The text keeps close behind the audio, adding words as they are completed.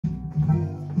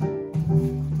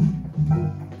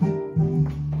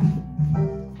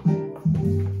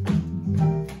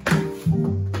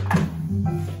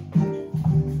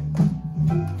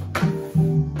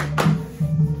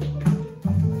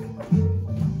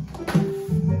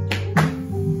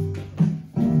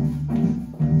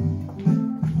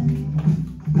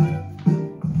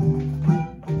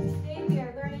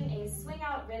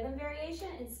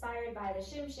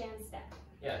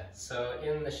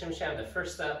Shim Sham, the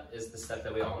first step is the step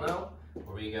that we all know,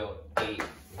 where we go 8,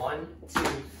 1, 2,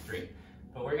 3.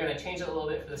 But we're going to change it a little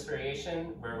bit for this variation,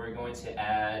 where we're going to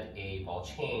add a ball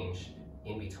change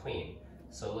in between.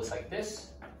 So it looks like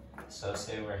this. So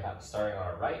say we're starting on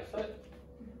our right foot,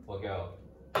 we'll go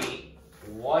 8,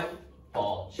 1,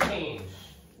 ball change,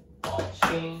 ball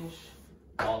change,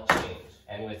 ball change.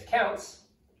 And with counts,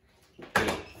 8,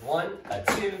 1, a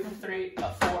 2, 3,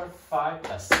 a 4, 5,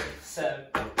 a 6, 7,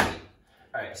 and 8.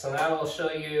 All right, so now we'll show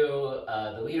you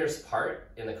the leader's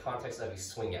part in the context of a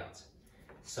swing out.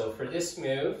 So for this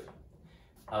move,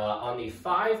 on the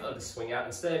 5 of the swing out,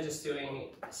 instead of just doing,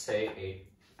 say, a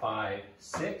 5,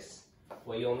 6,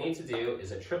 what you'll need to do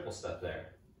is a triple step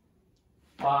there.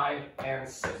 5 and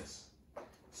 6.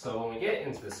 So when we get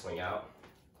into the swing out,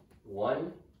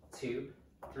 1, 2,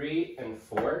 3, and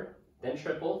 4, then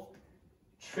triple,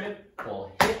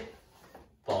 triple hit,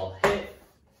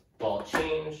 ball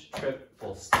change,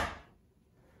 triple step.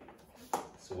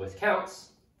 So with counts,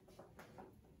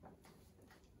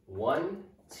 1,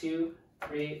 2,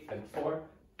 3, and 4,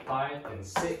 5, and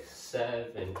 6,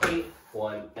 7, 8,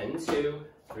 1, and 2,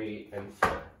 3, and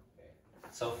 4.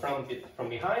 So from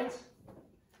behind,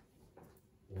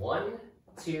 1,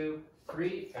 2,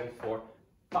 3, and 4,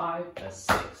 5, a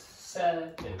 6,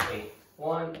 7, 8,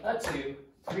 1, a 2,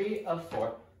 3, a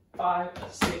 4, 5, a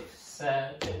 6,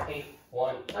 7, 8,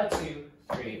 1, a 2,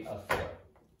 3, a 4.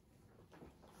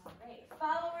 All right,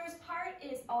 follower's part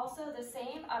is also the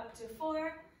same up to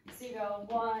 4. So you go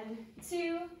 1,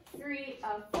 2, 3,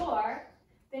 a 4.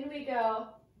 Then we go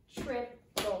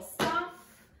triple stomp,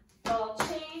 ball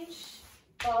change.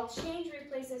 Ball change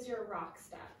replaces your rock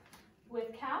step.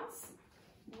 With counts,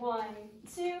 1,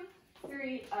 2,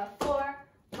 3, a 4,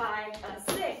 5,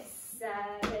 a 6,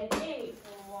 7, 8,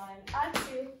 1, a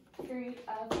 2, 3,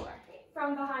 a 4.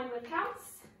 From behind with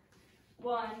counts,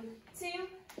 1, 2,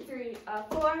 3, a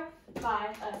 4,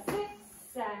 5, a 6,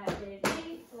 7,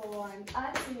 8, 1,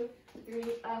 a 2, 3,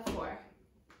 a 4.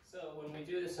 So when we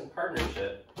do this in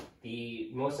partnership,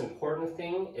 the most important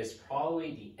thing is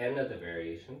probably the end of the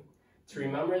variation. To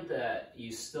remember that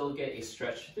you still get a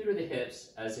stretch through the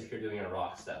hips as if you're doing a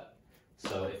rock step.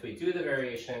 So if we do the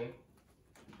variation,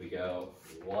 we go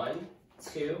 1,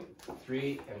 2,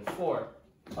 3, and 4,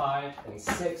 5, and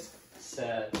 6,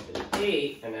 7,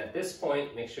 8, and at this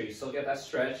point, make sure you still get that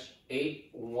stretch. 8,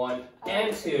 1,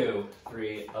 and 2,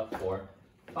 3, a 4,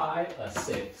 5, a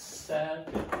 6,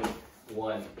 7, 8,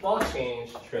 1, ball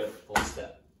change, triple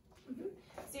step.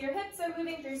 So your hips are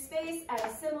moving through space at a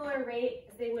similar rate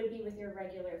as they would be with your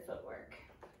regular footwork.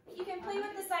 You can play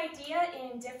with this idea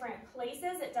in different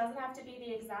places. It doesn't have to be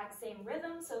the exact same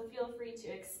rhythm, so feel free to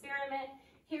experiment.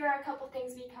 Here are a couple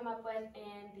things we come up with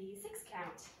in the 6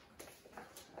 count.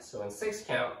 So in 6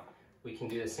 count, we can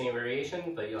do the same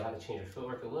variation, but you'll have to change your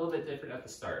footwork a little bit different at the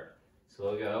start. So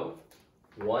we'll go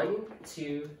 1,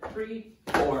 2, 3,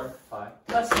 4, 5,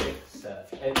 a 6,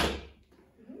 7, and 8.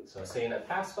 So say in that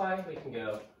pass 5, we can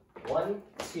go 1,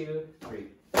 2, 3,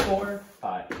 4,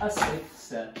 5, a 6,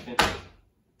 7, and 8.